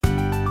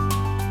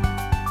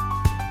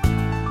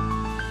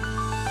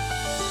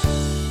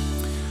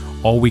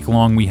All week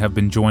long, we have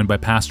been joined by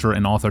pastor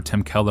and author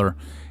Tim Keller.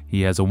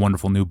 He has a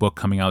wonderful new book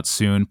coming out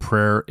soon.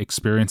 Prayer,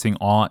 Experiencing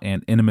Awe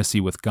and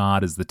Intimacy with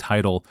God is the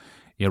title.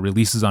 It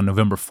releases on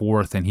November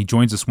 4th, and he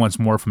joins us once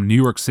more from New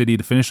York City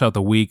to finish out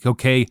the week.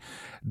 Okay,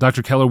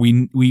 Dr. Keller,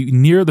 we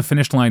near the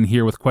finish line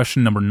here with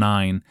question number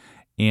 9.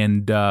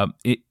 And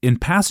in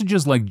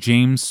passages like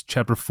James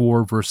chapter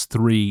 4, verse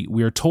 3,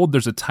 we are told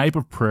there's a type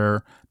of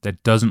prayer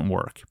that doesn't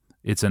work.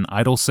 It's an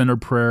idol-centered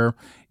prayer.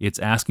 It's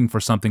asking for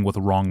something with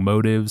wrong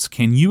motives.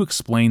 Can you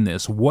explain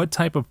this? What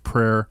type of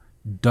prayer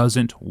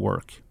doesn't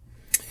work?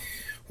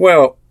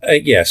 Well,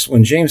 yes.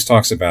 When James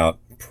talks about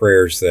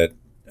prayers that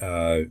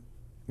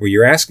where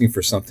you're asking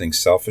for something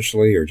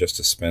selfishly or just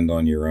to spend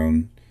on your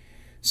own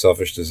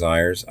selfish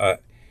desires,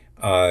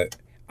 I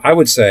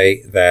would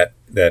say that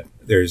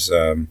there's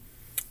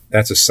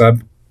that's a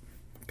sub.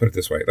 Put it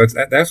this way: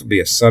 that would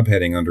be a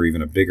subheading under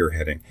even a bigger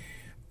heading.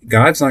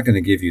 God's not going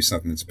to give you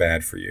something that's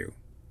bad for you.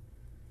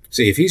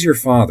 See, if he's your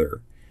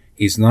father,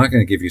 he's not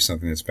going to give you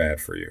something that's bad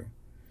for you.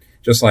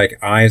 Just like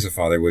I, as a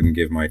father, wouldn't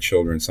give my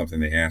children something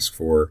they ask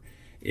for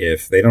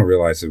if they don't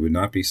realize it would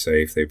not be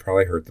safe. They'd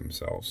probably hurt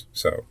themselves.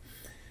 So,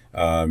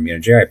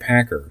 J.I.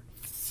 Packer,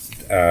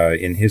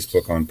 in his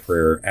book on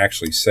prayer,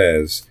 actually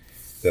says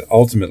that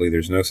ultimately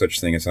there's no such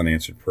thing as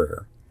unanswered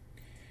prayer.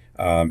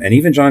 And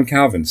even John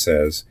Calvin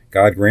says,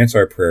 God grants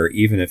our prayer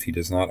even if he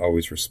does not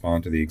always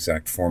respond to the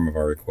exact form of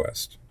our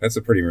request. That's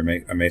a pretty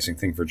amazing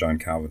thing for John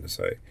Calvin to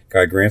say.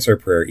 God grants our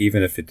prayer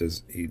even if he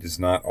does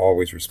not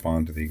always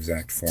respond to the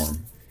exact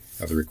form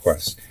of the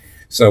request.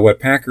 So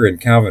what Packer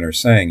and Calvin are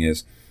saying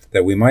is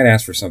that we might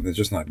ask for something that's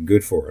just not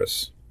good for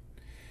us.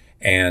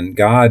 And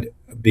God,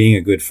 being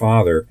a good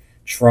father,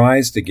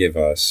 tries to give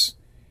us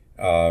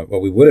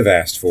what we would have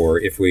asked for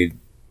if we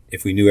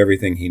knew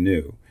everything he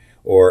knew,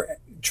 or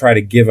try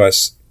to give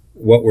us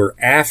what we're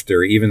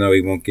after, even though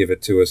he won't give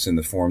it to us in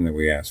the form that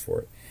we asked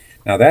for it.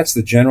 Now, that's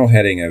the general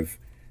heading of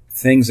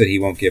things that he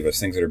won't give us,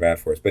 things that are bad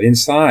for us. But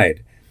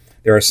inside,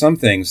 there are some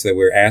things that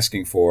we're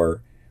asking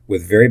for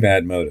with very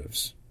bad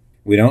motives.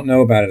 We don't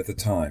know about it at the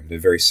time. They're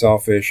very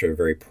selfish, or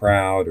very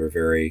proud, or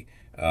very,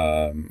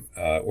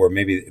 or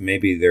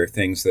maybe they're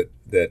things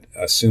that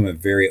assume a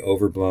very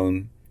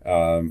overblown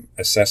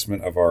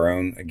assessment of our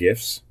own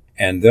gifts.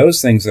 And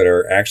those things that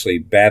are actually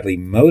badly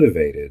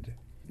motivated,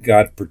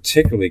 God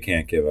particularly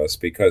can't give us,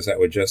 because that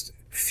would just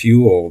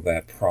fuel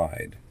that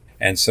pride.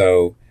 And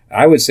so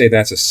I would say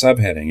that's a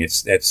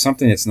subheading. That's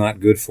something that's not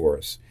good for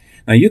us.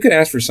 Now, you could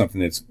ask for something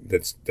that's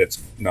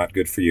not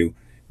good for you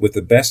with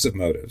the best of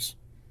motives.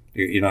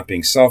 You're not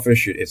being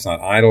selfish. It's not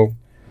idle.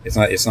 It's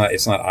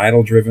not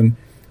idol driven.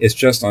 It's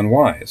just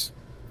unwise,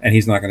 and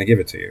he's not going to give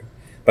it to you.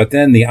 But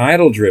then the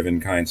idol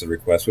driven kinds of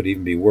requests would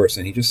even be worse,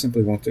 and he just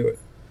simply won't do it.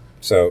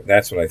 So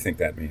that's what I think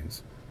that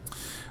means.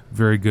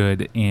 Very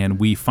good.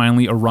 And we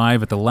finally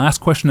arrive at the last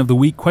question of the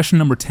week, question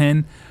number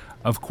 10.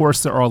 Of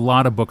course, there are a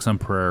lot of books on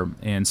prayer,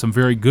 and some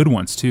very good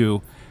ones,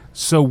 too.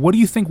 So what do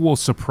you think will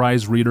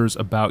surprise readers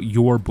about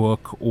your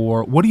book,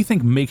 or what do you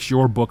think makes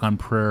your book on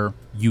prayer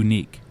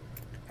unique?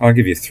 I'll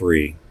give you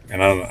 3,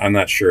 and I'm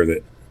not sure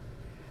that...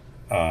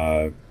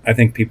 I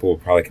think people will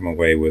probably come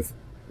away with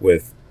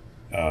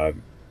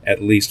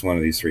at least one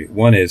of these 3.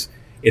 One is,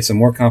 it's a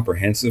more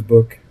comprehensive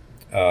book.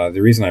 The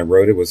reason I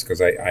wrote it was because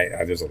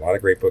there's a lot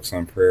of great books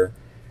on prayer,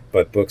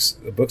 but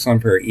the books on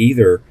prayer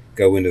either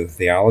go into the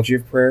theology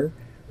of prayer,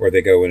 or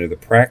they go into the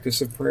practice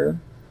of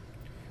prayer,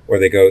 or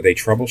they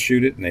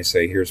troubleshoot it and they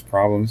say, here's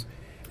problems.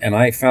 And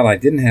I found I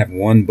didn't have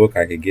one book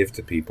I could give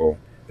to people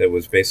that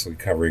was basically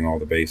covering all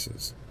the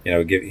bases.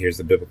 Here's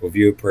the biblical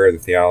view of prayer, the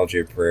theology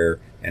of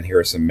prayer, and here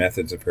are some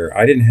methods of prayer.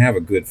 I didn't have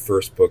a good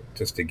first book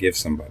just to give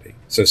somebody.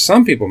 So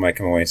some people might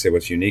come away and say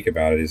what's unique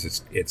about it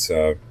is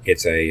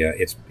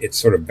it's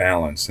sort of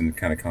balanced and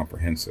kind of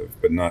comprehensive,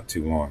 but not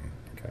too long.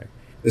 Okay.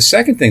 The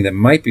second thing that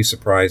might be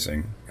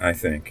surprising, I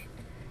think,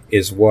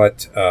 is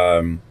what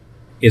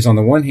is, on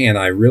the one hand,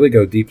 I really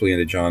go deeply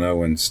into John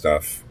Owen's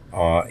stuff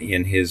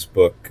in his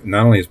book,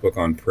 not only his book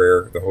on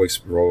prayer, the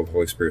role of the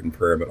Holy Spirit in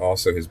prayer, but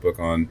also his book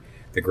on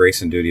the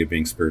grace and duty of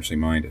being spiritually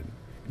minded.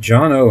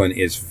 John Owen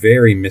is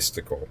very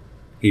mystical.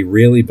 He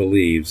really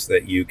believes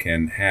that you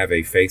can have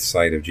a faith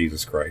sight of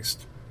Jesus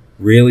Christ,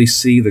 really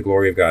see the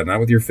glory of God, not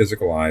with your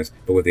physical eyes,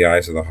 but with the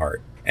eyes of the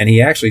heart. And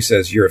he actually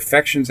says your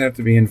affections have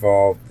to be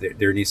involved.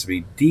 There needs to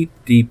be deep,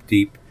 deep,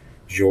 deep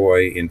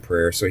joy in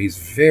prayer. So he's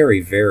very,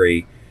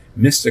 very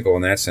mystical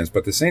in that sense. But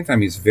at the same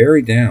time, he's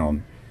very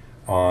down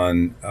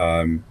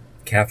on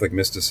Catholic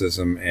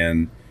mysticism,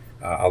 and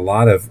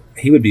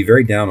he would be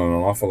very down on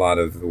an awful lot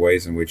of the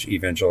ways in which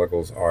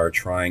evangelicals are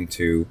trying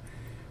to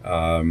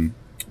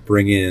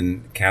bring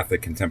in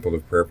Catholic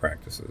contemplative prayer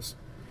practices.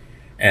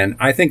 And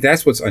I think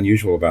that's what's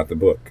unusual about the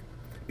book,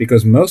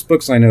 because most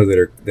books I know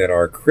that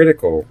are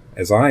critical,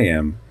 as I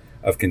am,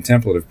 of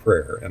contemplative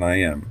prayer, and I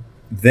am,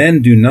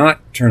 then do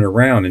not turn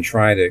around and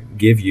try to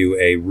give you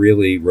a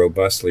really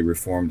robustly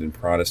Reformed and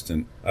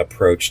Protestant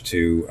approach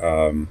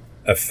to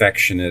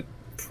affectionate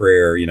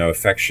prayer,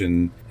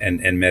 affection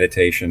and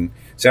meditation.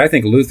 So I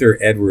think Luther,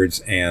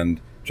 Edwards,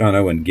 and John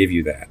Owen give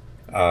you that.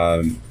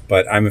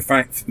 But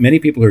many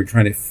people who are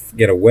trying to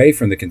get away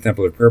from the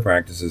contemplative prayer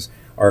practices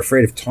are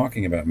afraid of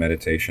talking about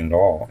meditation at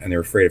all, and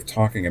they're afraid of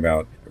talking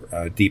about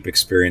deep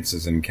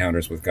experiences and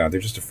encounters with God. They're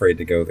just afraid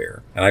to go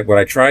there. And what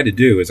I try to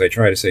do is I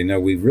try to say,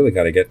 no, we've really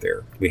got to get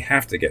there. We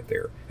have to get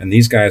there. And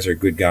these guys are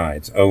good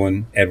guides,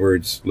 Owen,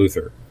 Edwards,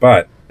 Luther.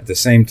 But at the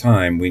same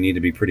time, we need to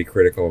be pretty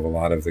critical of a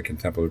lot of the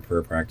contemplative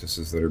prayer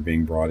practices that are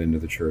being brought into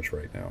the church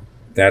right now.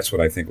 That's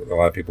what I think a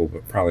lot of people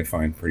would probably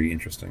find pretty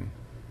interesting.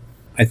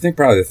 I think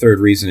probably the third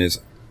reason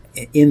is,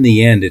 in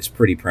the end, it's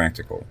pretty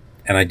practical.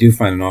 And I do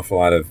find an awful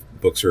lot of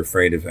books are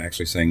afraid of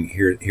actually saying,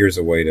 here's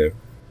a way to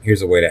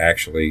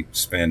actually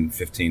spend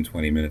 15,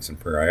 20 minutes in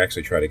prayer. I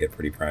actually try to get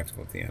pretty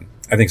practical at the end.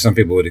 I think some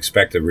people would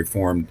expect a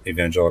Reformed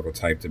evangelical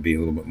type to be a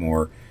little bit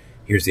more,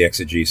 here's the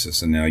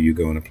exegesis, and now you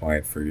go and apply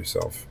it for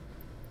yourself.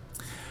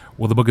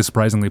 Well, the book is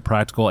surprisingly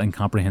practical and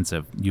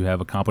comprehensive. You have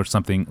accomplished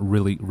something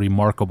really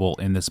remarkable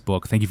in this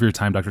book. Thank you for your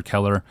time, Dr.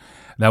 Keller.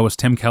 That was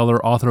Tim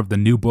Keller, author of the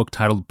new book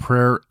titled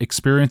Prayer,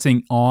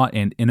 Experiencing Awe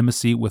and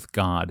Intimacy with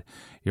God.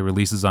 It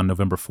releases on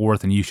November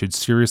 4th, and you should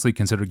seriously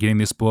consider getting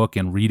this book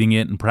and reading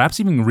it, and perhaps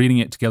even reading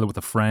it together with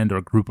a friend or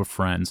a group of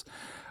friends.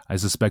 I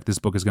suspect this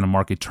book is going to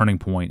mark a turning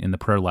point in the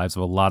prayer lives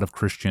of a lot of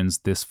Christians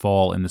this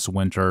fall and this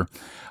winter.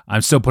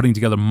 I'm still putting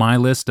together my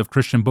list of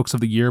Christian books of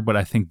the year, but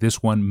I think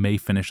this one may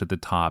finish at the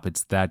top.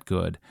 It's that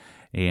good.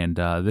 And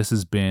this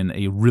has been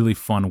a really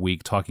fun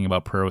week talking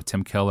about prayer with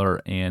Tim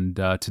Keller. And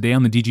today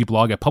on the DG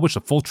blog, I published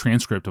a full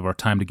transcript of our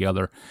time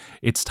together.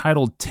 It's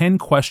titled 10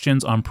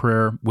 Questions on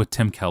Prayer with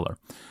Tim Keller.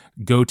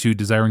 Go to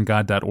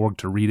desiringgod.org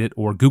to read it,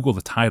 or Google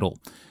the title,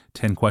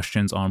 10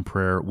 Questions on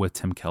Prayer with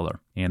Tim Keller.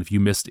 And if you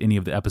missed any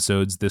of the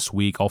episodes this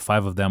week, all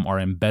 5 of them are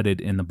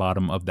embedded in the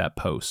bottom of that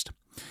post.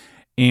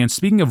 And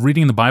speaking of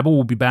reading the Bible,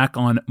 we'll be back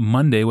on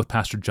Monday with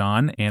Pastor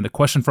John, and a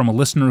question from a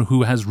listener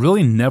who has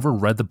really never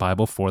read the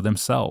Bible for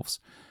themselves.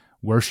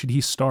 Where should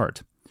he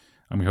start?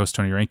 I'm your host,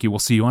 Tony Reinke. We'll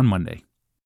see you on Monday.